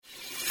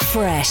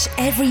fresh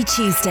every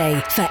Tuesday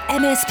for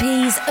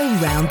MSPs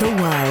around the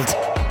world.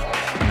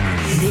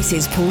 This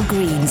is Paul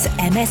Green's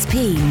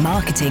MSP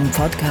Marketing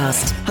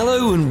Podcast.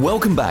 Hello and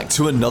welcome back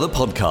to another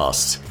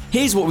podcast.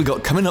 Here's what we've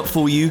got coming up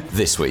for you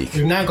this week.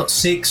 We've now got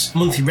 6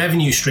 monthly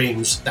revenue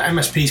streams that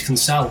MSPs can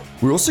sell.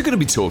 We're also going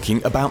to be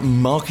talking about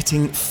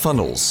marketing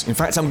funnels. In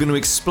fact, I'm going to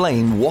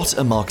explain what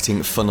a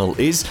marketing funnel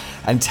is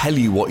and tell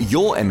you what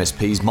your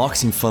MSP's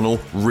marketing funnel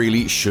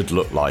really should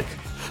look like.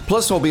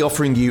 Plus, I'll be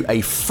offering you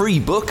a free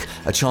book,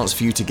 a chance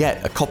for you to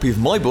get a copy of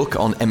my book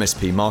on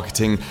MSP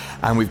marketing,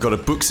 and we've got a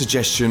book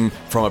suggestion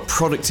from a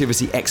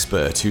productivity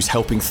expert who's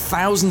helping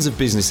thousands of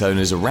business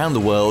owners around the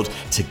world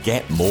to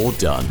get more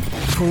done.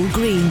 Paul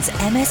Green's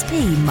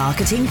MSP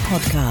Marketing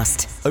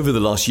Podcast. Over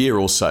the last year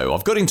or so,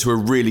 I've got into a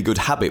really good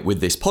habit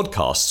with this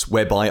podcast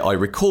whereby I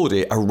record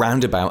it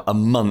around about a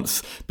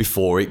month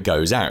before it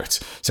goes out.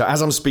 So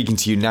as I'm speaking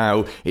to you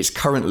now, it's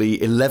currently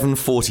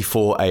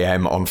 11:44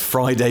 a.m. on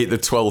Friday, the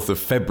 12th of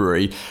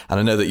February, and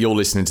I know that you're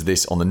listening to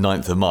this on the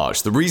 9th of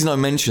March. The reason I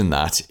mention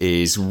that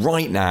is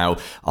right now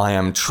I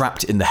am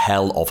trapped in the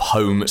hell of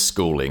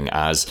homeschooling,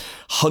 as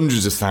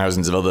hundreds of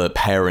thousands of other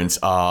parents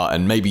are,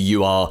 and maybe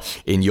you are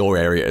in your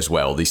area as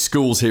well. The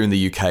schools here in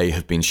the UK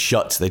have been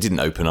shut. They didn't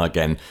open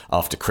again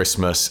after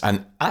Christmas.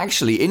 And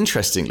actually,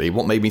 interestingly,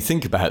 what made me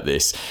think about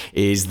this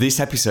is this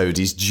episode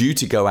is due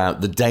to go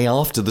out the day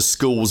after the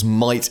schools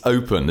might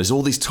open. There's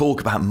all this talk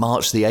about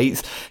March the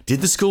 8th. Did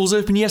the schools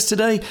open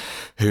yesterday?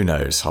 Who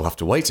knows? I'll have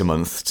to wait a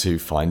month to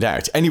find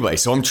out. Anyway,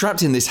 so I'm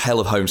trapped in this hell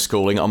of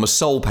homeschooling. I'm a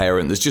sole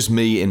parent. There's just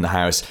me in the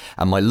house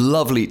and my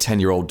lovely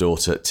 10-year-old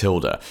daughter,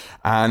 Tilda.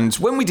 And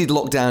when we did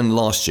lockdown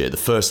last year, the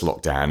first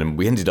lockdown, and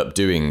we ended up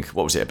doing,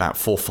 about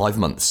 4 or 5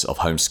 months of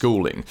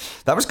homeschooling,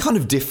 that was kind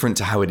of different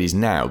to how it is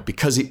now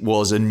because it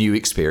was a new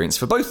experience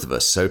for both of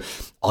us. So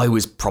I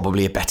was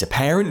probably a better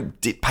parent,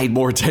 paid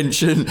more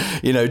attention,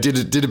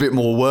 did a bit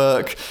more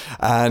work,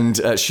 and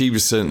she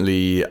was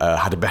certainly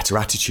had a better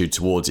attitude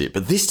towards it.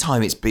 But this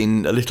time it's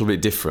been a little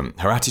bit different.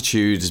 Her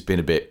attitude has been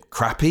a bit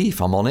crappy,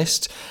 if I'm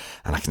honest.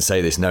 And I can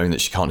say this knowing that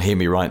she can't hear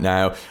me right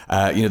now.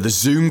 The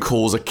Zoom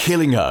calls are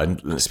killing her.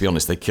 And let's be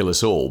honest, they kill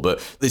us all. But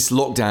this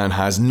lockdown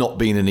has not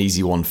been an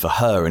easy one for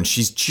her. And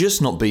she's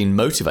just not been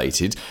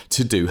motivated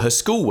to do her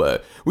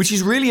schoolwork, which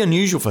is really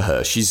unusual for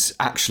her. She's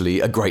actually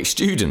a great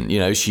student.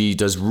 She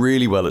does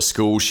really well at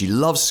school. She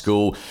loves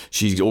school.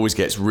 She always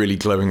gets really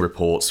glowing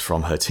reports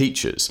from her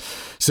teachers.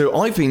 So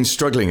I've been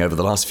struggling over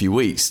the last few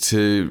weeks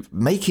to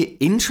make it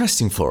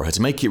interesting for her,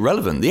 to make it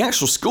relevant. The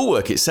actual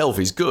schoolwork itself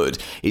is good.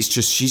 It's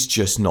just she's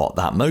just not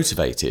that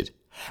motivated.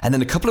 And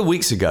then a couple of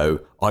weeks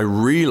ago, I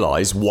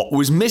realised what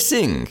was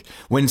missing.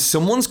 When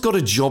someone's got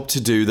a job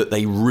to do that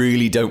they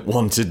really don't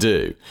want to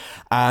do,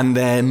 and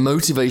their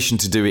motivation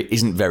to do it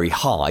isn't very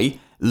high,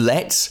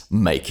 let's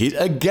make it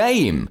a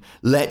game.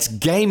 Let's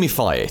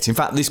gamify it. In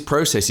fact, this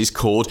process is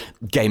called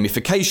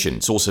gamification.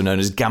 It's also known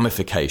as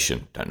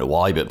gamification. Don't know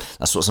why, but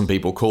that's what some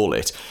people call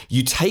it.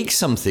 You take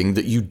something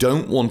that you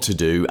don't want to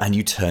do and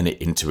you turn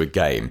it into a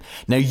game.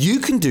 Now, you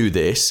can do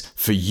this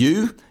for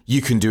you.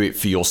 You can do it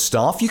for your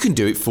staff. You can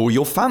do it for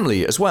your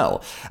family as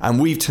well.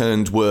 And we've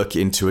turned work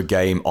into a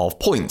game of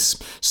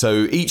points.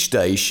 So each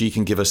day she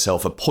can give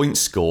herself a point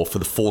score for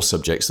the 4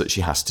 subjects that she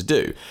has to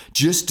do.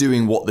 Just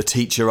doing what the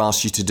teacher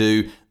asks you to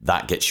do,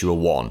 that gets you a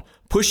 1.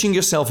 Pushing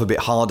yourself a bit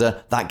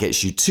harder, that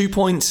gets you 2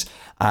 points.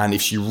 And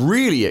if she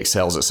really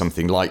excels at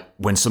something, like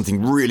when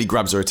something really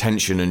grabs her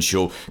attention and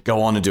she'll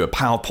go on and do a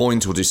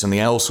PowerPoint or do something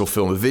else or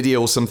film a video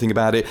or something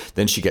about it,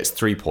 then she gets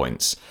 3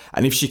 points.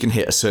 And if she can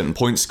hit a certain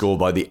point score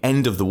by the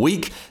end of the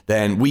week,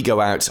 then we go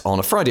out on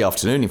a Friday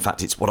afternoon. In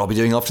fact, it's what I'll be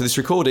doing after this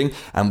recording.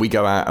 And we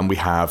go out and we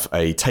have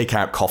a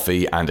takeout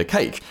coffee and a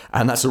cake.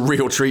 And that's a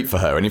real treat for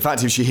her. And in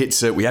fact, if she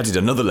hits we added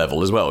another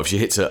level as well. If she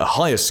hits a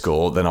higher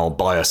score, then I'll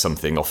buy her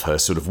something off her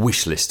sort of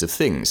wish list of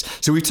things.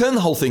 So we turn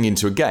the whole thing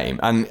into a game.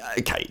 And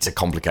okay, it's a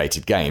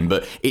complicated game,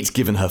 but it's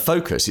given her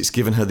focus. It's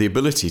given her the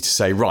ability to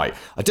say, right,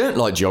 I don't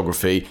like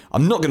geography.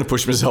 I'm not going to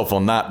push myself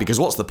on that because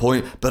what's the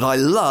point? But I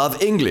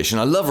love English and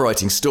I love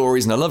writing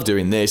stories and I love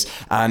doing this.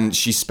 And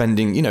she's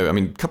spending,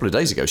 a couple of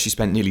days ago, she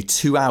spent nearly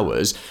 2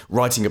 hours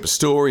writing up a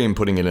story and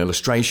putting in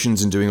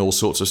illustrations and doing all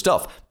sorts of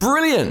stuff.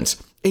 Brilliant.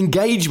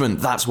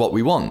 Engagement, that's what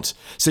we want.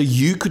 So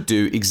you could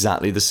do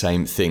exactly the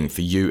same thing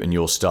for you and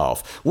your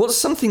staff. What's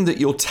something that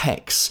your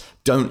techs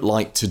don't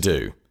like to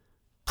do?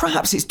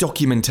 Perhaps it's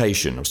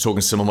documentation. I was talking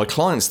to some of my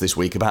clients this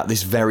week about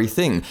this very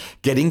thing.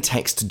 Getting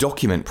text to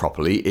document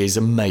properly is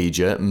a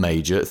major,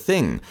 major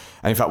thing.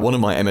 And in fact, one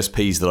of my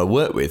MSPs that I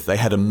work with, they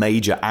had a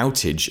major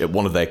outage at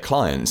one of their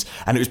clients.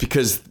 And it was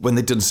because when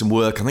they'd done some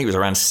work, I think it was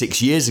around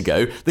 6 years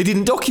ago, they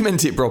didn't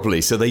document it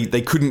properly. So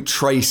they couldn't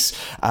trace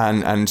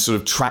and sort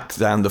of track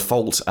down the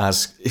fault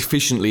as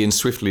efficiently and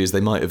swiftly as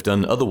they might have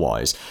done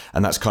otherwise.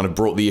 And that's kind of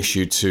brought the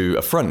issue to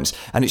a front.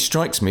 And it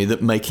strikes me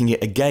that making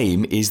it a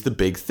game is the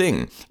big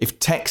thing. If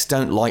tech execs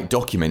don't like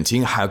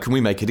documenting. How can we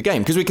make it a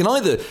game? Because we can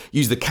either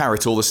use the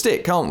carrot or the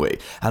stick, can't we?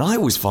 And I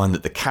always find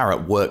that the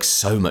carrot works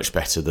so much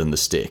better than the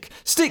stick.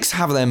 Sticks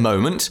have their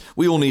moment.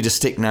 We all need a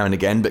stick now and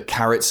again, but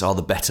carrots are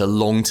the better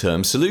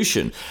long-term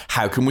solution.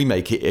 How can we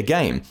make it a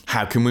game?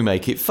 How can we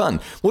make it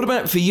fun? What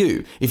about for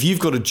you? If you've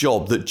got a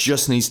job that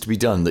just needs to be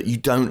done that you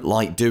don't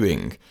like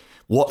doing,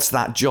 what's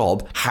that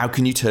job? How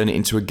can you turn it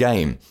into a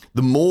game?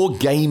 The more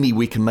gamey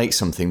we can make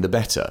something, the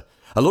better.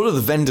 A lot of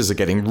the vendors are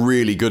getting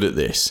really good at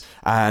this,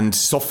 and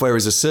software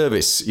as a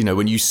service,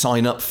 when you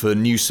sign up for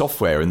new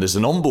software and there's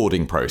an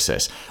onboarding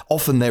process,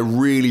 often they're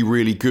really,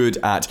 really good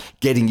at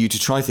getting you to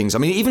try things. I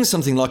mean, even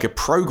something like a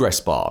progress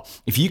bar.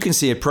 If you can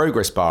see a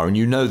progress bar and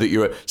you know that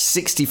you're at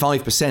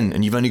 65%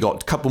 and you've only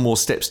got a couple more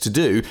steps to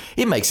do,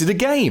 it makes it a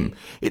game.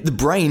 The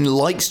brain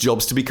likes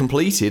jobs to be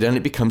completed and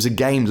it becomes a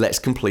game. Let's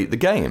complete the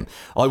game.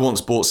 I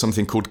once bought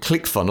something called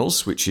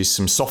ClickFunnels, which is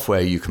some software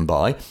you can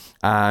buy.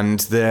 And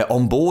their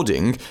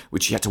onboarding,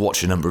 which you had to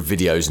watch a number of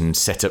videos and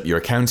set up your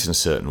account in a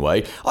certain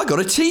way, I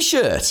got a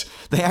t-shirt.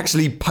 They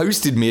actually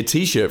posted me a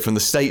t-shirt from the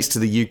States to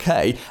the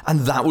UK, and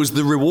that was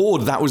the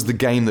reward. That was the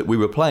game that we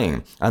were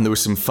playing. And there were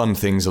some fun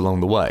things along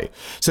the way.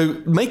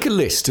 So make a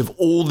list of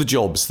all the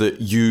jobs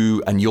that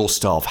you and your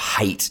staff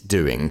hate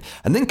doing,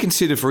 and then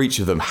consider for each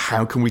of them,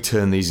 how can we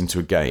turn these into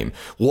a game?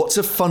 What's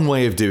a fun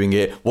way of doing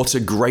it? What's a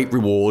great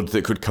reward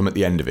that could come at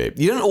the end of it?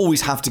 You don't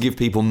always have to give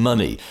people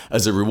money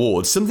as a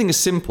reward. Something as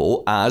simple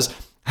as,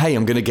 hey,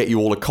 I'm going to get you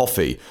all a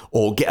coffee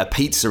or get a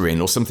pizza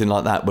in or something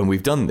like that when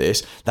we've done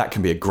this. That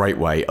can be a great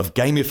way of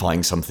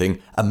gamifying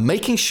something and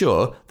making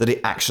sure that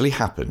it actually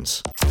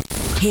happens.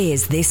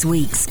 Here's this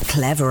week's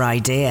clever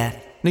idea.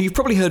 Now, you've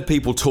probably heard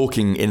people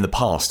talking in the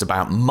past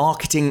about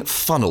marketing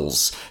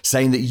funnels,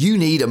 saying that you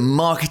need a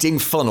marketing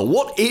funnel.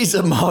 What is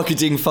a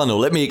marketing funnel?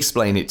 Let me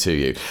explain it to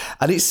you.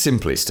 At its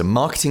simplest, a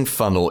marketing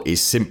funnel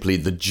is simply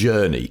the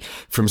journey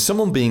from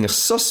someone being a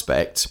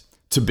suspect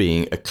to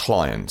being a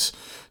client.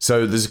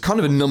 So there's kind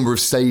of a number of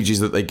stages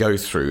that they go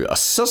through. A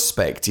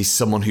suspect is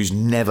someone who's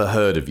never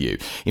heard of you.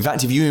 In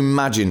fact, if you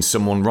imagine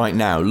someone right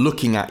now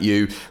looking at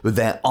you with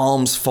their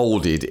arms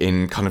folded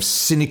in kind of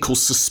cynical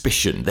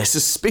suspicion, they're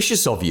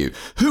suspicious of you.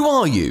 Who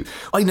are you?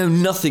 I know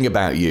nothing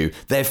about you,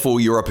 therefore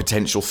you're a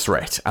potential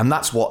threat. And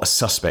that's what a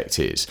suspect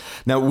is.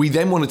 Now, we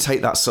then want to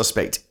take that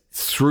suspect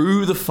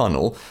through the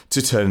funnel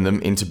to turn them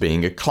into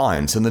being a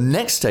client. And the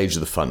next stage of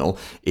the funnel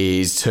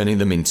is turning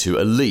them into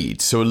a lead.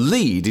 So a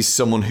lead is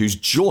someone who's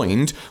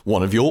joined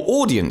one of your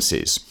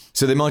audiences.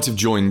 So they might have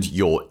joined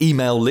your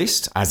email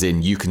list, as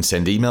in you can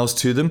send emails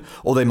to them,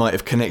 or they might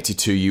have connected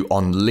to you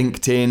on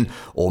LinkedIn,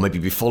 or maybe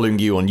be following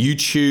you on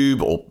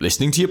YouTube, or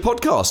listening to your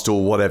podcast,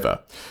 or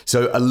whatever.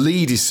 So a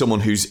lead is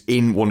someone who's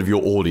in one of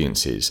your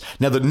audiences.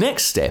 Now, the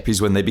next step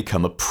is when they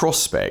become a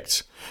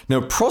prospect. Now,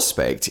 a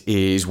prospect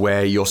is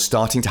where you're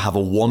starting to have a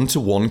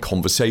one-to-one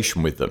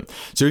conversation with them.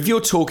 So if you're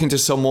talking to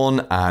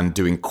someone and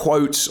doing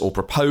quotes or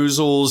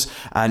proposals,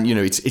 and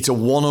it's a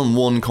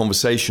one-on-one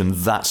conversation,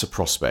 that's a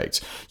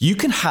prospect. You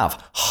can have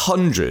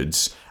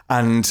hundreds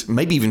and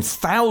maybe even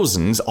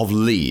thousands of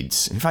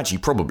leads. In fact, you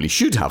probably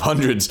should have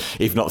hundreds,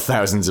 if not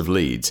thousands of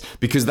leads,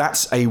 because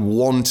that's a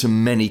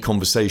one-to-many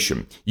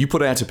conversation. You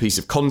put out a piece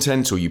of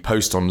content, or you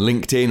post on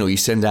LinkedIn, or you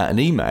send out an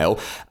email,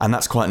 and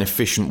that's quite an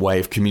efficient way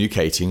of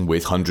communicating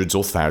with hundreds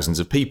or thousands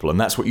of people, and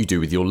that's what you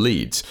do with your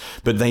leads.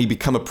 But they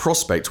become a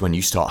prospect when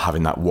you start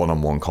having that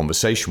one-on-one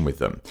conversation with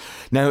them.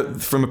 Now,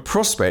 from a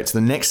prospect,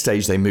 the next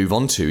stage they move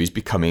on to is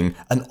becoming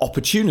an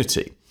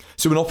opportunity.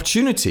 So an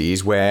opportunity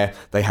is where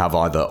they have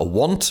either a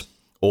want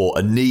or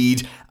a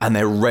need, and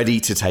they're ready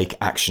to take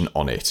action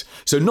on it.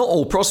 So not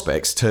all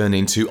prospects turn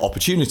into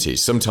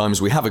opportunities.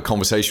 Sometimes we have a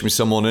conversation with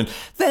someone and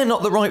they're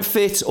not the right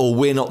fit, or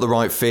we're not the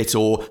right fit,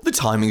 or the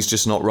timing's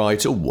just not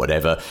right, or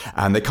whatever,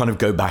 and they kind of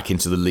go back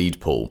into the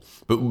lead pool.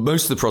 But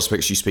most of the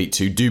prospects you speak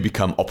to do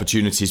become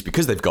opportunities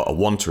because they've got a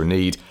want or a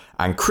need,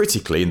 and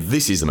critically, and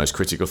this is the most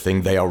critical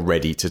thing, they are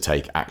ready to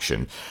take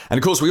action. And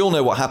of course, we all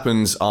know what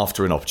happens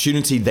after an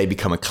opportunity. They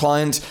become a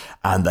client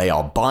and they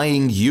are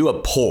buying you a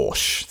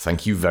Porsche.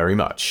 Thank you very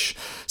much.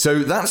 So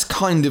that's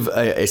kind of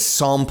a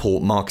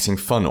sample marketing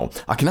funnel.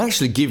 I can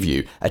actually give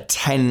you a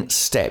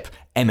 10-step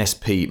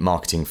MSP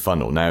marketing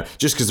funnel. Now,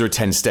 just because there are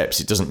 10 steps,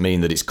 it doesn't mean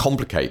that it's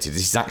complicated.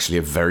 This is actually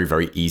a very,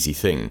 very easy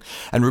thing.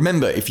 And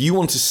remember, if you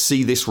want to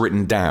see this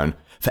written down,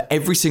 for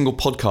every single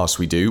podcast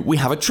we do, we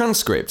have a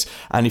transcript.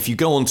 And if you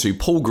go on to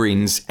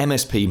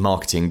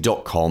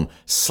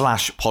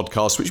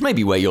paulgreensmspmarketing.com/podcast, which may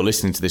be where you're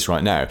listening to this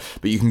right now,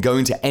 but you can go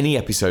into any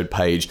episode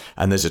page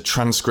and there's a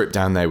transcript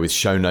down there with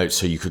show notes,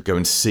 so you could go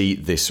and see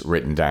this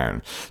written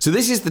down. So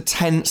this is the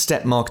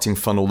 10-step marketing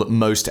funnel that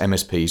most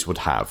MSPs would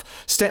have.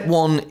 Step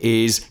 1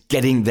 is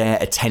getting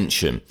their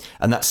attention.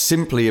 And that's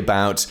simply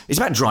it's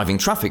about driving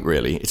traffic,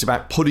 really. It's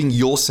about putting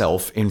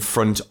yourself in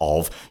front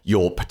of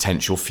your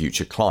potential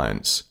future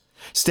clients.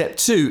 Step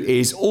 2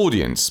 is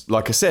audience.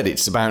 Like I said,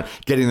 it's about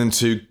getting them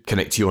to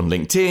connect to you on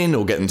LinkedIn,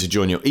 or get them to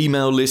join your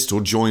email list, or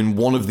join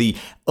one of the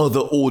other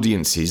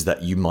audiences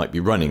that you might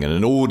be running. And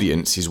an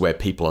audience is where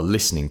people are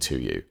listening to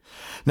you.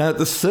 Now,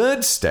 the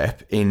third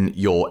step in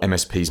your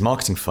MSP's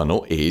marketing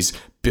funnel is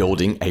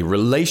building a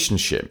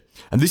relationship.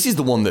 And this is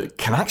the one that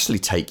can actually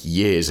take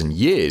years and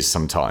years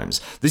sometimes.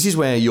 This is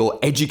where you're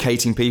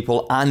educating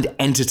people and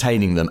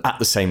entertaining them at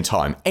the same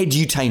time.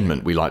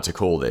 Edutainment, we like to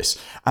call this.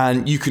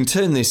 And you can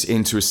turn this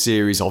into a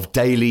series of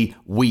daily,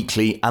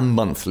 weekly, and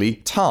monthly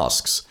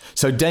tasks.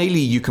 So daily,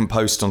 you can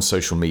post on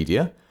social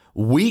media.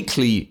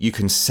 Weekly, you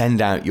can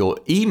send out your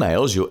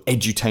emails, your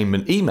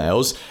edutainment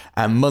emails,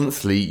 and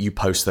monthly, you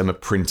post them a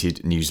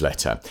printed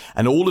newsletter.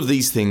 And all of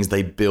these things,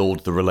 they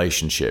build the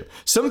relationship.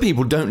 Some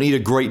people don't need a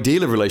great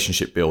deal of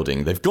relationship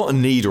building. They've got a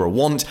need or a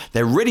want.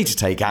 They're ready to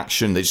take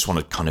action. They just want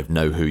to kind of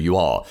know who you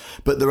are.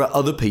 But there are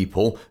other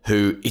people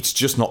who it's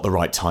just not the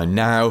right time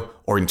now,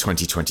 or in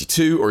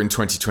 2022 or in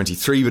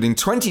 2023, but in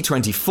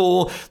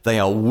 2024, they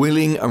are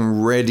willing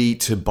and ready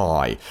to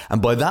buy.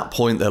 And by that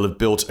point, they'll have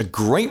built a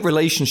great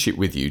relationship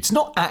with you. It's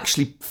not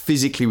actually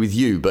physically with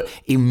you, but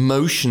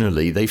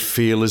emotionally, they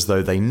feel as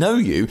though they know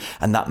you,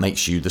 and that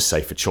makes you the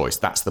safer choice.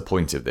 That's the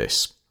point of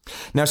this.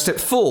 Now, step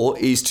 4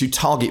 is to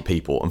target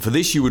people. And for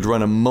this, you would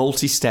run a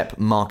multi-step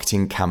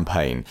marketing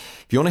campaign.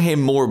 If you want to hear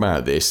more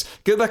about this,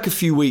 go back a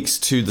few weeks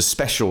to the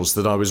specials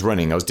that I was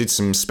running. I did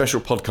some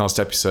special podcast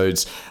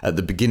episodes at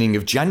the beginning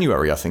of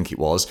January, I think it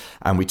was,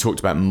 and we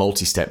talked about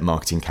multi-step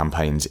marketing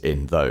campaigns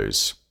in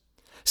those.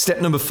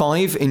 Step number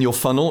 5 in your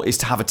funnel is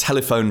to have a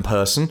telephone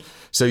person.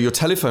 So your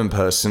telephone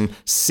person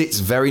sits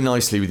very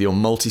nicely with your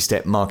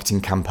multi-step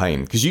marketing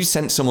campaign because you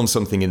sent someone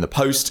something in the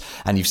post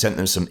and you've sent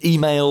them some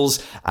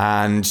emails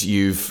and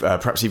you've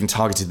perhaps even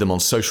targeted them on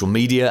social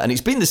media, and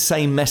it's been the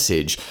same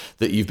message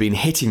that you've been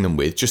hitting them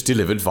with, just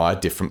delivered via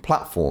different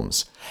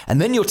platforms.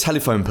 And then your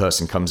telephone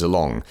person comes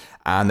along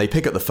and they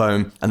pick up the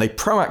phone and they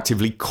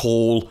proactively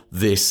call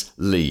this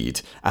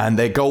lead. And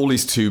their goal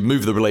is to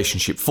move the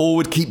relationship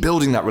forward, keep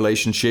building that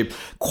relationship,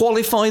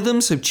 qualify them,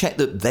 so check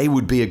that they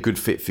would be a good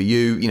fit for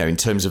you, in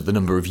terms of the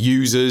number of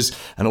users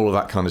and all of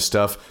that kind of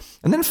stuff.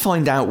 And then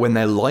find out when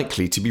they're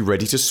likely to be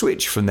ready to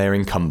switch from their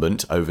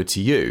incumbent over to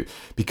you.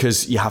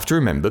 Because you have to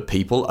remember,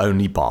 people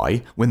only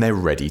buy when they're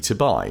ready to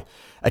buy.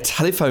 A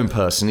telephone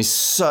person is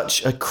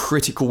such a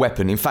critical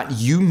weapon. In fact,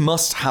 you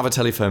must have a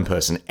telephone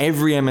person.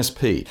 Every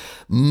MSP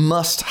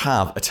must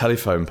have a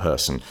telephone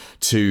person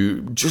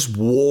to just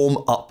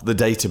warm up the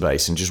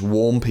database and just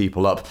warm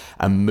people up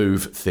and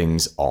move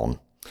things on.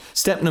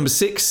 Step number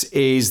 6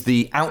 is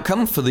the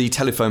outcome for the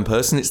telephone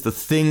person. It's the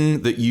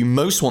thing that you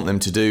most want them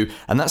to do,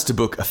 and that's to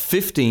book a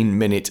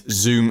 15-minute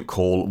Zoom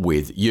call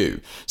with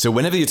you. So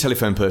whenever your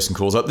telephone person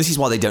calls up, this is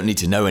why they don't need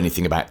to know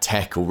anything about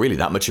tech or really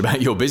that much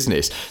about your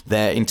business.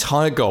 Their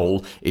entire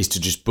goal is to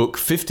just book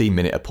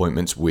 15-minute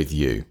appointments with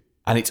you.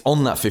 And it's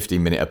on that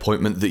 15-minute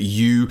appointment that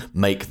you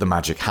make the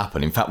magic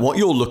happen. In fact, what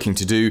you're looking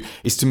to do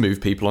is to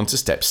move people on to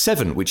step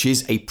 7, which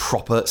is a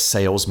proper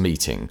sales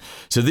meeting.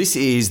 So this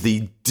is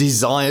the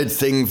desired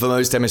thing for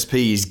most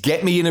MSPs.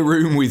 Get me in a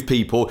room with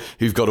people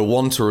who've got a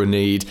want or a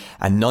need,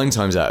 and 9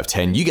 times out of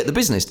 10, you get the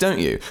business, don't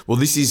you? Well,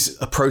 this is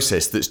a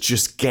process that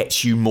just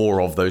gets you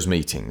more of those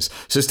meetings.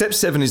 So step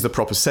 7 is the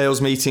proper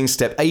sales meeting.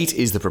 Step 8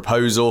 is the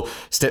proposal.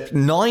 Step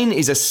 9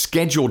 is a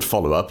scheduled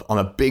follow-up. I'm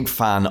a big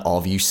fan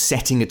of you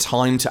setting a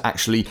time to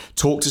actually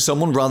talk to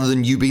someone rather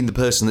than you being the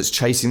person that's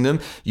chasing them.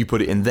 You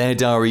put it in their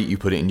diary, you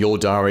put it in your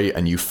diary,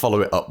 and you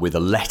follow it up with a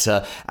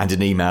letter and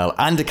an email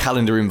and a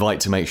calendar invite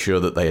to make sure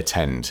that they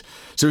attend.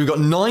 So we've got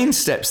 9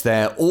 steps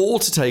there, all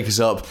to take us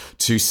up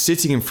to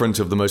sitting in front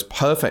of the most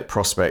perfect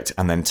prospect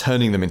and then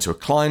turning them into a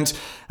client.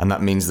 And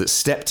that means that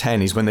step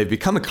 10 is when they've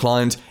become a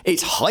client,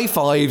 it's high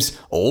fives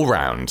all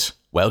round.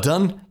 Well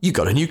done, you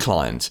got a new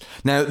client.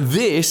 Now,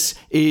 this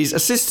is a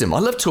system. I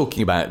love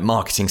talking about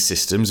marketing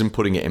systems and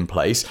putting it in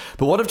place,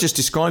 but what I've just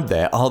described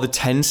there are the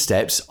 10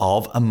 steps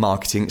of a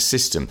marketing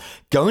system.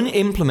 Go and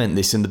implement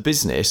this in the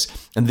business,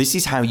 and this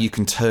is how you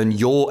can turn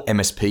your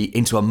MSP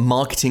into a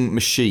marketing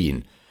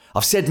machine.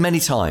 I've said many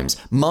times,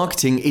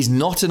 marketing is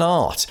not an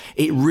art.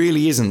 It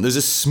really isn't. There's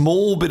a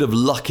small bit of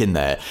luck in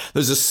there.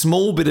 There's a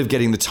small bit of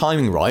getting the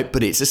timing right,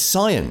 but it's a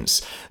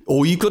science.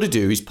 All you've got to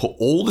do is put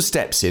all the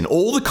steps in,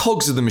 all the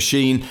cogs of the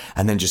machine,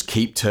 and then just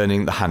keep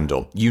turning the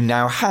handle. You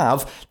now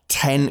have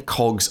 10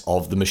 cogs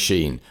of the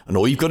machine, and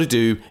all you've got to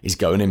do is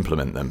go and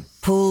implement them.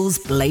 Paul's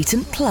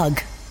blatant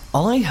plug.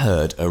 I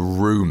heard a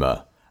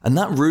rumour, and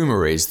that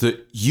rumour is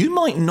that you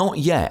might not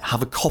yet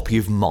have a copy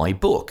of my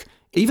book,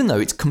 even though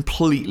it's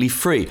completely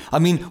free. I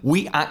mean,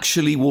 we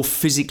actually will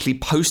physically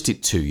post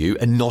it to you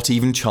and not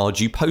even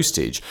charge you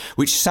postage,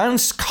 which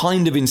sounds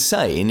kind of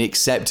insane,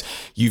 except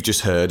you've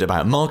just heard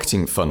about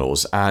marketing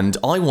funnels, and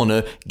I want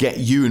to get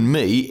you and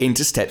me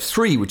into step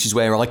 3, which is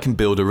where I can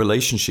build a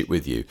relationship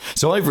with you.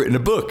 So I've written a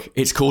book.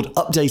 It's called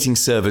Updating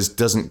Servers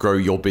Doesn't Grow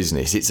Your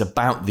Business. It's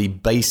about the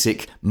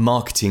basic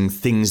marketing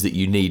things that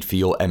you need for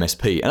your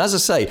MSP. And as I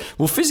say,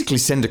 we'll physically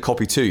send a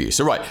copy to you.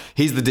 So right,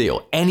 here's the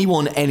deal.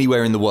 Anyone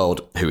anywhere in the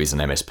world who is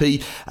an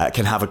MSP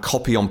can have a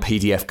copy on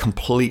PDF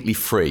completely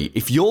free.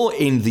 If you're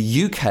in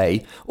the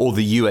UK or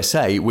the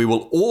USA, we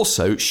will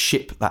also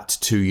ship that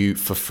to you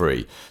for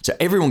free. So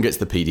everyone gets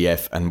the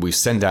PDF, and we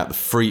send out the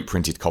free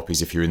printed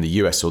copies if you're in the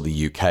US or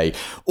the UK.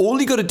 All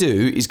you got to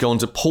do is go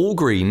onto Paul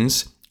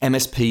Green's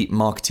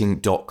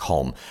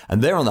mspmarketing.com.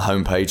 And there on the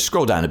homepage,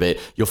 scroll down a bit,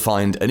 you'll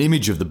find an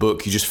image of the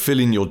book. You just fill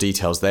in your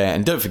details there.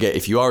 And don't forget,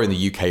 if you are in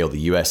the UK or the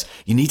US,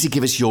 you need to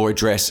give us your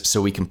address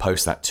so we can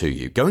post that to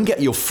you. Go and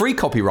get your free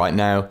copy right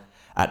now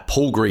at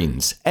Paul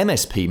Green's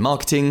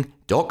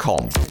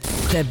mspmarketing.com.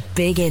 The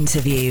big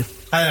interview.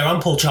 Hi there, I'm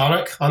Paul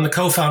Charnock. I'm the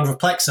co-founder of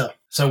Plexer.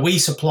 So we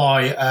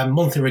supply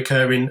monthly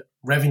recurring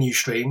revenue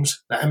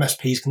streams that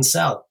MSPs can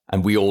sell.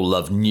 And we all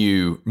love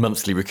new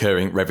monthly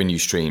recurring revenue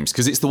streams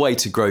because it's the way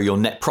to grow your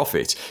net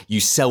profit.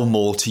 You sell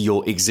more to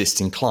your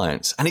existing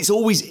clients. And it's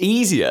always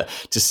easier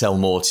to sell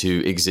more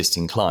to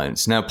existing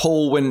clients. Now,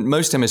 Paul, when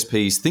most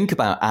MSPs think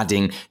about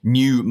adding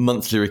new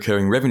monthly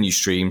recurring revenue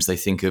streams, they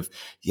think of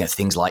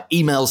things like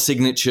email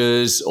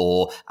signatures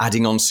or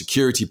adding on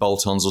security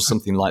bolt-ons or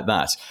something like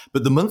that.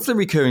 But the monthly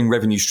recurring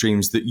revenue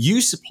streams that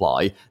you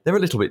supply, they're a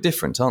little bit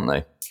different, aren't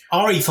they?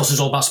 Our ethos is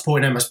all about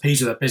supporting MSPs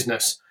with their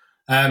business.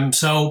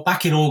 So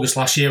back in August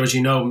last year, as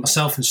you know,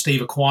 myself and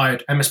Steve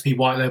acquired MSP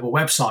white label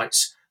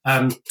websites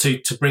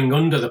to bring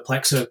under the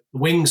Plexer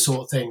wing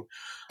sort of thing.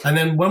 And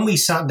then when we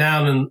sat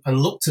down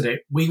and looked at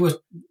it, we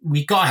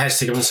got our heads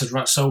together and said,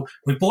 right, so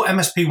we bought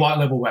MSP white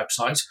label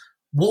websites.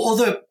 What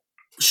other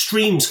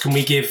streams can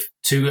we give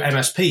to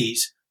MSPs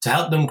to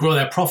help them grow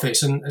their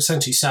profits and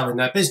essentially sell in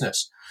their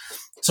business?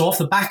 So off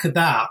the back of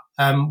that,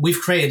 we've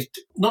created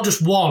not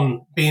just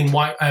one being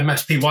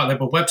MSP white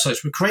label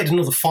websites, we've created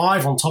another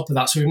 5 on top of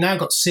that. So we've now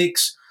got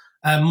 6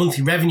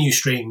 monthly revenue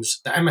streams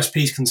that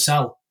MSPs can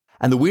sell.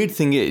 And the weird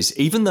thing is,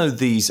 even though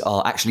these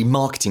are actually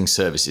marketing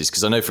services,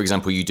 because I know, for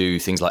example, you do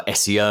things like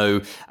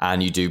SEO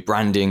and you do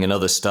branding and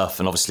other stuff,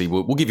 and obviously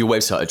we'll give your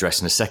website address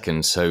in a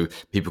second so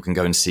people can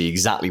go and see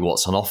exactly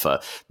what's on offer.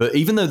 But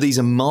even though these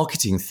are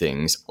marketing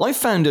things, I've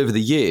found over the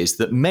years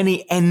that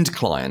many end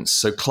clients,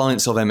 so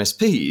clients of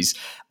MSPs,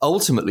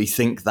 ultimately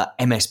think that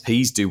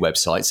MSPs do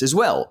websites as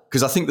well.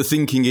 Because I think the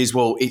thinking is,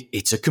 well,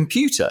 it's a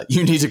computer.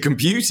 You need a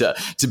computer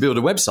to build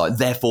a website.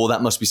 Therefore,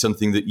 that must be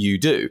something that you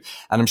do.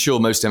 And I'm sure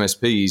most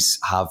MSPs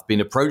have been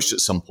approached at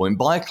some point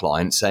by a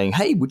client saying,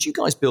 hey, would you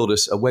guys build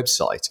us a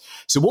website?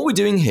 So what we're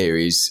doing here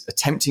is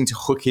attempting to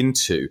hook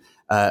into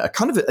a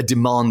kind of a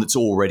demand that's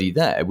already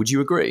there. Would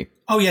you agree?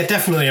 Oh, yeah,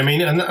 definitely. I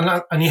mean,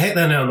 and you hit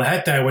the nail on the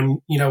head there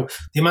when, the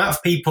amount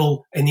of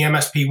people in the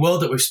MSP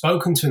world that we've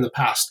spoken to in the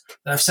past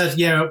that have said,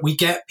 yeah, we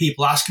get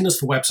people asking us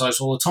for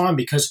websites all the time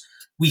because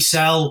we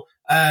sell,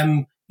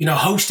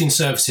 hosting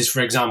services,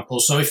 for example.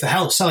 So if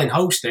they're selling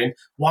hosting,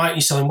 why aren't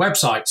you selling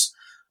websites?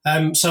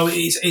 So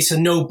it's a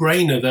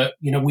no-brainer that,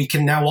 we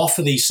can now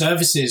offer these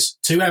services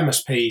to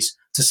MSPs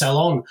to sell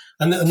on.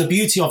 And the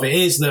beauty of it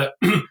is that,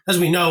 as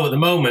we know at the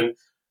moment,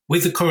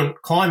 with the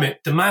current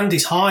climate, demand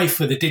is high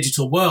for the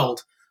digital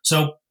world.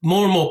 So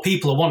more and more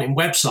people are wanting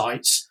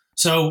websites.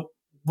 So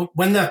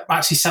when they're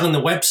actually selling the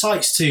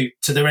websites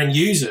to their end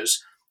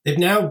users, they've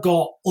now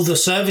got other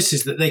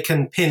services that they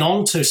can pin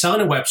on to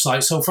selling a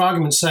website. So for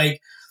argument's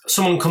sake,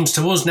 someone comes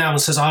to us now and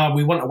says,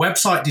 we want a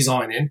website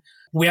designing.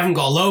 We haven't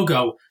got a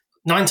logo.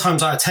 9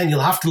 times out of 10,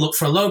 you'll have to look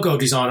for a logo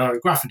designer or a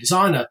graphic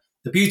designer.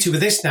 The beauty with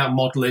this now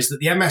model is that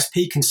the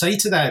MSP can say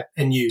to their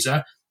end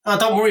user,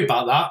 don't worry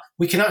about that.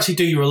 We can actually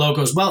do your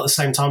logo as well at the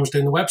same time as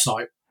doing the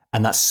website.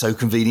 And that's so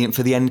convenient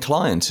for the end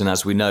client. And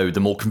as we know,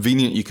 the more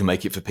convenient you can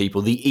make it for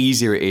people, the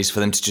easier it is for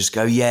them to just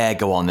go, yeah,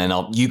 go on then.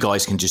 You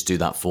guys can just do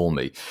that for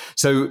me.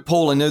 So,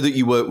 Paul, I know that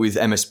you work with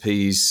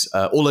MSPs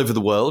all over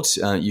the world.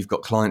 You've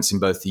got clients in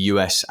both the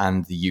US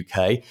and the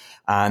UK.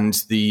 And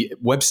the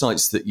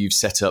websites that you've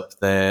set up,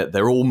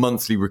 they're all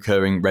monthly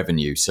recurring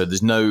revenue. So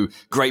there's no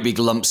great big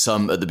lump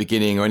sum at the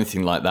beginning or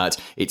anything like that.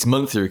 It's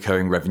monthly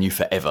recurring revenue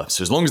forever.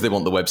 So as long as they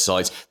want the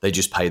website, they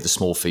just pay the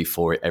small fee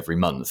for it every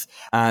month.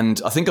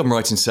 And I think I'm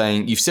right in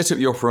saying you've set up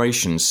your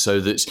operations so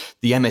that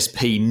the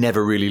MSP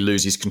never really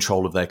loses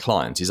control of their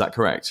client. Is that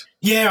correct?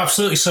 Yeah,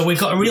 absolutely. So we've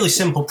got a really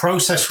simple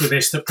process with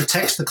this that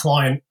protects the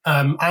client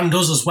and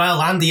us as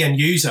well, and the end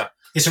user.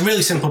 It's a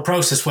really simple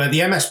process where the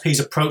MSP is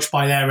approached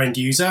by their end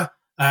user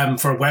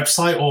for a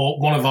website or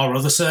one of our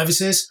other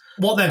services.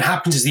 What then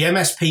happens is the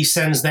MSP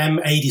sends them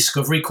a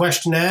discovery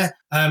questionnaire,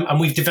 and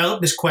we've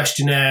developed this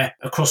questionnaire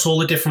across all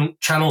the different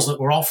channels that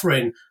we're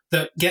offering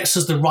that gets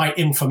us the right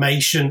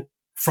information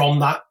from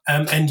that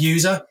end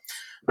user.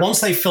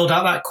 Once they've filled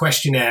out that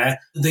questionnaire,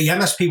 the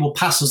MSP will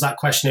pass us that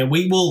questionnaire.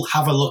 We will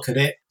have a look at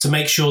it to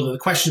make sure that the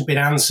question's been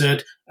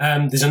answered.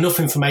 There's enough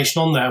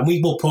information on there, and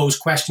we will pose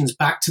questions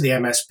back to the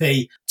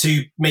MSP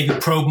to maybe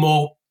probe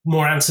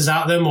more answers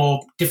out of them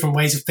or different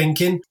ways of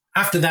thinking.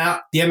 After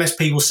that, the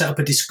MSP will set up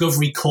a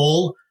discovery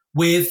call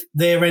with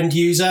their end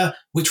user,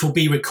 which will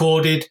be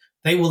recorded.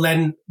 They will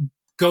then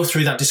go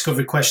through that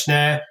discovery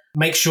questionnaire,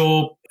 make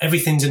sure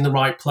everything's in the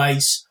right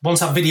place.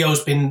 Once that video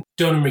has been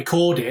done and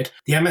recorded,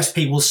 the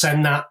MSP will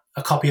send a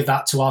copy of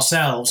that to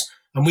ourselves,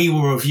 and we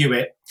will review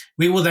it.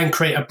 We will then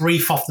create a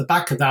brief off the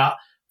back of that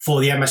for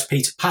the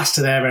MSP to pass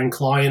to their end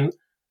client,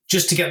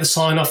 just to get the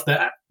sign off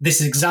that this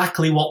is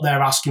exactly what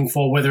they're asking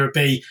for, whether it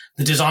be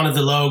the design of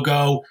the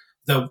logo,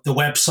 the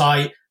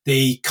website,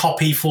 the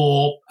copy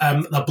for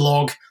the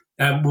blog.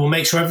 We'll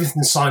make sure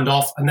everything's signed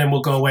off, and then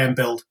we'll go away and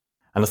build.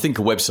 And I think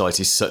a website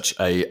is such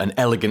an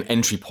elegant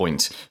entry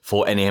point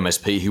for any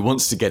MSP who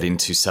wants to get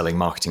into selling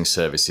marketing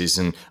services.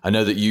 And I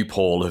know that you,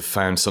 Paul, have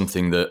found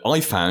something that I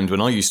found when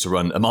I used to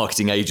run a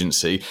marketing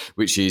agency,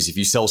 which is if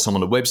you sell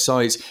someone a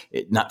website,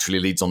 it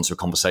naturally leads on to a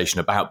conversation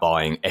about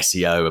buying,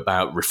 SEO,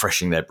 about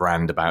refreshing their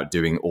brand, about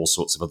doing all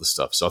sorts of other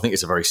stuff. So I think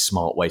it's a very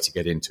smart way to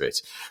get into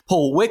it.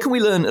 Paul, where can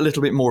we learn a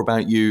little bit more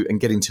about you and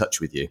get in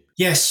touch with you?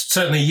 Yes,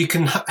 certainly. You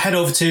can head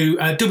over to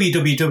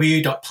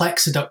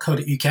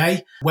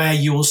www.plexa.co.uk, where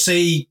you will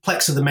see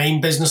Plexa, the main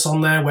business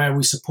on there, where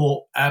we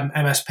support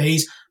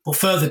MSPs. But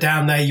further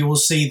down there, you will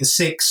see the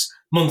 6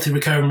 monthly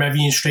recurring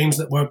revenue streams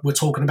that we're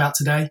talking about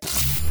today.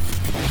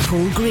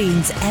 Paul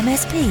Green's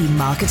MSP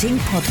Marketing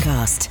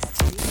Podcast.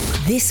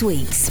 This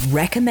week's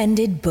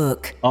recommended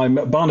book.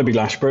 I'm Barnaby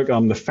Lashbrook.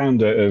 I'm the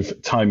founder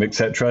of Time,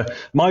 Etc.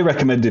 My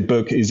recommended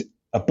book is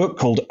a book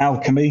called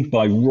Alchemy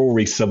by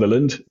Rory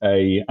Sutherland,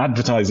 a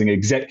advertising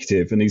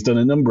executive, and he's done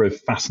a number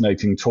of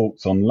fascinating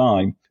talks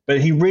online. But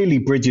he really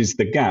bridges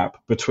the gap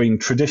between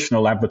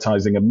traditional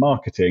advertising and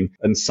marketing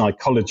and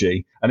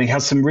psychology. And he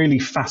has some really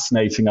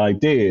fascinating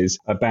ideas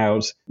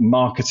about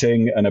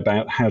marketing and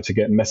about how to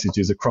get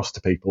messages across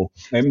to people.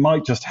 It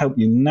might just help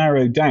you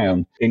narrow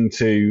down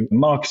into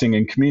marketing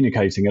and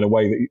communicating in a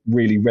way that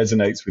really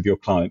resonates with your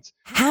clients.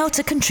 How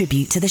to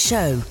contribute to the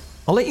show.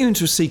 I'll let you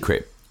into a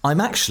secret. I'm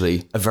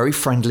actually a very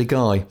friendly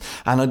guy,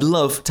 and I'd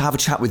love to have a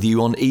chat with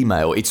you on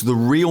email. It's the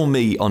real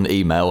me on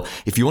email.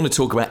 If you want to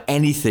talk about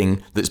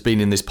anything that's been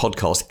in this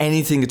podcast,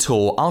 anything at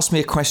all, ask me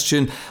a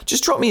question,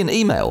 just drop me an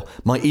email.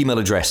 My email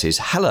address is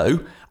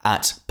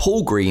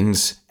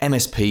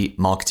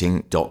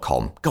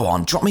hello@paulgreensmspmarketing.com. Go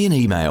on, drop me an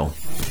email.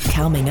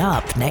 Coming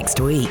up next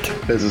week.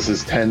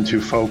 Businesses tend to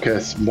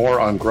focus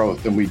more on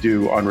growth than we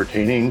do on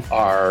retaining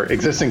our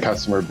existing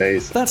customer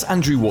base. That's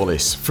Andrew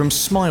Wallace from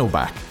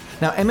Smileback.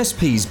 Now,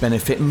 MSPs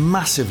benefit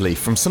massively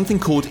from something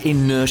called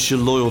inertia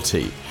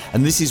loyalty.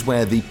 And this is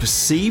where the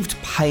perceived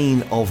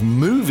pain of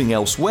moving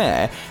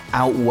elsewhere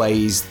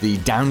outweighs the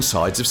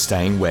downsides of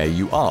staying where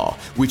you are,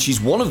 which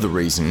is one of the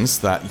reasons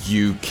that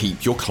you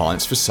keep your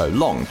clients for so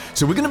long.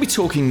 So we're going to be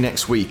talking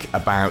next week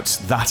about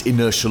that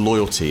inertia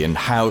loyalty and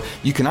how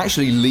you can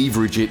actually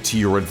leverage it to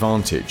your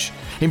advantage.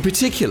 In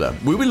particular,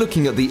 we'll be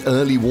looking at the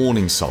early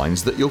warning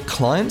signs that your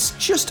clients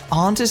just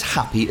aren't as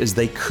happy as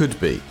they could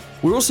be.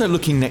 We're also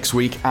looking next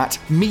week at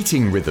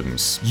meeting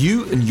rhythms.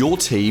 You and your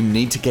team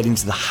need to get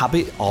into the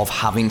habit of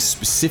having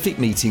specific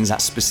meetings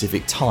at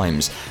specific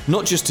times,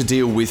 not just to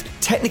deal with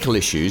technical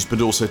issues, but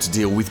also to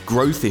deal with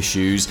growth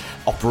issues,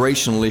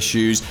 operational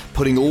issues,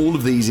 putting all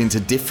of these into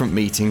different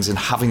meetings and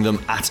having them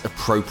at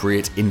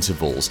appropriate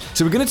intervals.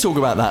 So we're going to talk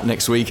about that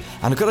next week,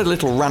 and I've got a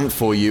little rant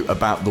for you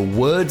about the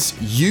words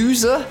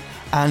user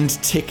and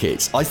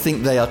ticket. I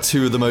think they are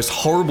two of the most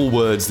horrible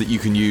words that you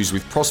can use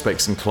with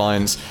prospects and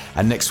clients.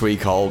 And next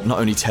week, I'll not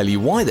only tell you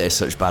why they're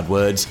such bad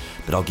words,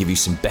 but I'll give you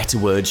some better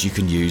words you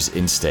can use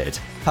instead.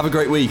 Have a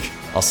great week.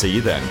 I'll see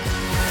you then.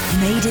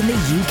 Made in the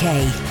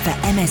UK for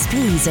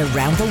MSPs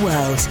around the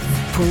world.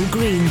 Paul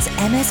Green's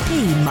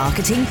MSP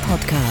Marketing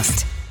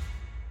Podcast.